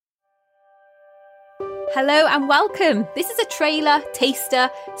Hello and welcome. This is a trailer, taster,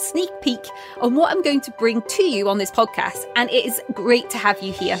 sneak peek on what I'm going to bring to you on this podcast, and it is great to have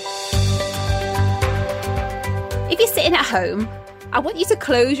you here. If you're sitting at home, I want you to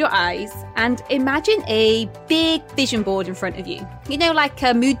close your eyes and imagine a big vision board in front of you. You know, like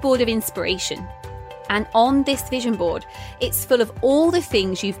a mood board of inspiration. And on this vision board, it's full of all the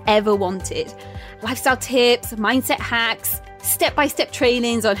things you've ever wanted. Lifestyle tips, mindset hacks, step-by-step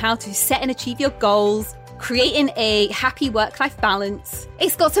trainings on how to set and achieve your goals, creating a happy work-life balance.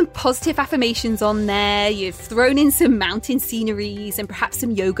 It's got some positive affirmations on there. You've thrown in some mountain sceneries and perhaps some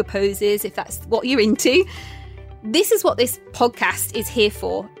yoga poses if that's what you're into. This is what this podcast is here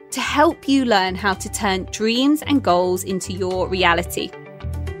for, to help you learn how to turn dreams and goals into your reality.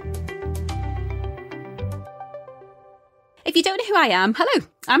 If you don't know who I am, hello,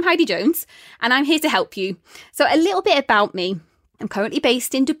 I'm Heidi Jones and I'm here to help you. So a little bit about me. I'm currently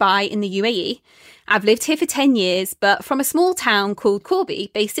based in Dubai in the UAE. I've lived here for 10 years, but from a small town called Corby,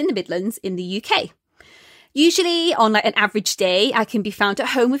 based in the Midlands in the UK. Usually on like an average day, I can be found at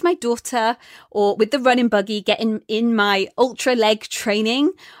home with my daughter or with the running buggy, getting in my ultra leg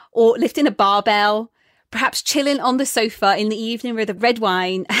training or lifting a barbell, perhaps chilling on the sofa in the evening with a red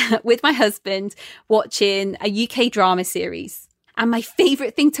wine with my husband, watching a UK drama series. And my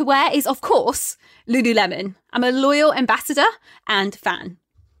favourite thing to wear is, of course, Lululemon. I'm a loyal ambassador and fan.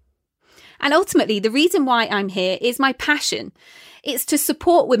 And ultimately, the reason why I'm here is my passion. It's to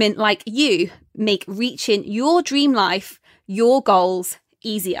support women like you make reaching your dream life, your goals,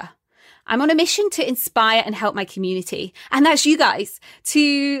 easier. I'm on a mission to inspire and help my community, and that's you guys,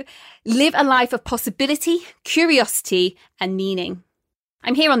 to live a life of possibility, curiosity, and meaning.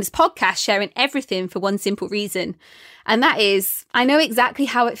 I'm here on this podcast sharing everything for one simple reason, and that is I know exactly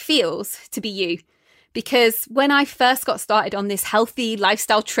how it feels to be you. Because when I first got started on this healthy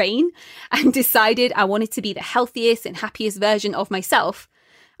lifestyle train and decided I wanted to be the healthiest and happiest version of myself,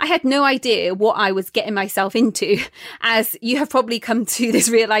 I had no idea what I was getting myself into, as you have probably come to this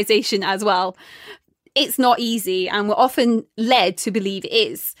realization as well. It's not easy, and we're often led to believe it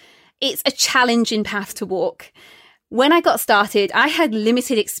is. It's a challenging path to walk. When I got started, I had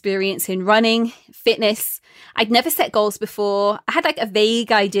limited experience in running, fitness. I'd never set goals before. I had like a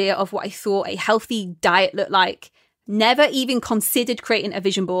vague idea of what I thought a healthy diet looked like. Never even considered creating a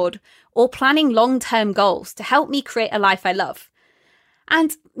vision board or planning long-term goals to help me create a life I love.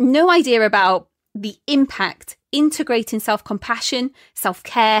 And no idea about the impact integrating self-compassion,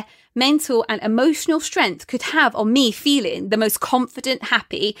 self-care, mental and emotional strength could have on me feeling the most confident,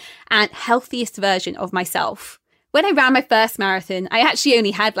 happy and healthiest version of myself. When I ran my first marathon, I actually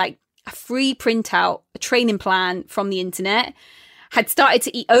only had like a free printout, a training plan from the internet. Had started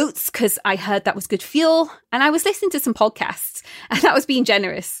to eat oats because I heard that was good fuel, and I was listening to some podcasts, and that was being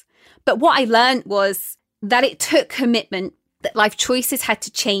generous. But what I learned was that it took commitment, that life choices had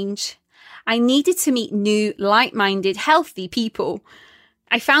to change. I needed to meet new, like-minded, healthy people.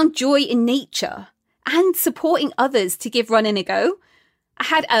 I found joy in nature and supporting others to give running a go. I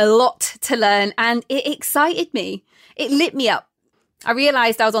had a lot to learn and it excited me. It lit me up. I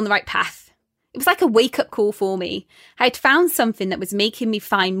realised I was on the right path. It was like a wake-up call for me. I had found something that was making me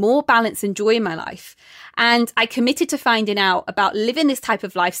find more balance and joy in my life. And I committed to finding out about living this type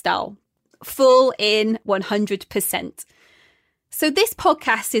of lifestyle, full in 100%. So this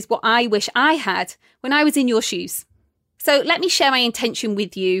podcast is what I wish I had when I was in your shoes. So let me share my intention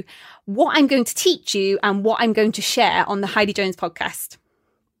with you, what I'm going to teach you and what I'm going to share on the Heidi Jones podcast.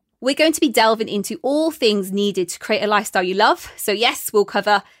 We're going to be delving into all things needed to create a lifestyle you love. So yes, we'll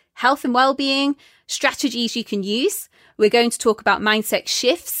cover health and well-being, strategies you can use. We're going to talk about mindset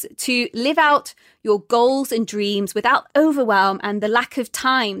shifts to live out your goals and dreams without overwhelm and the lack of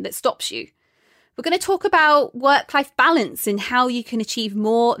time that stops you. We're going to talk about work-life balance and how you can achieve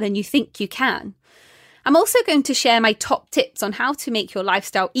more than you think you can. I'm also going to share my top tips on how to make your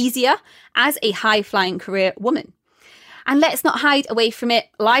lifestyle easier as a high-flying career woman. And let's not hide away from it.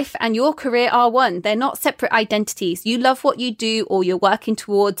 Life and your career are one. They're not separate identities. You love what you do, or you're working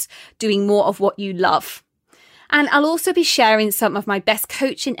towards doing more of what you love. And I'll also be sharing some of my best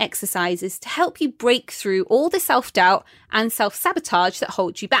coaching exercises to help you break through all the self-doubt and self-sabotage that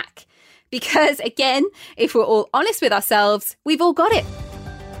hold you back. Because again, if we're all honest with ourselves, we've all got it.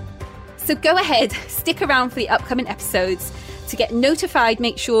 So go ahead, stick around for the upcoming episodes. To get notified,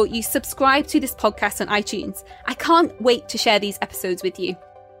 make sure you subscribe to this podcast on iTunes. I can't wait to share these episodes with you.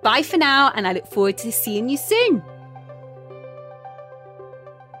 Bye for now, and I look forward to seeing you soon.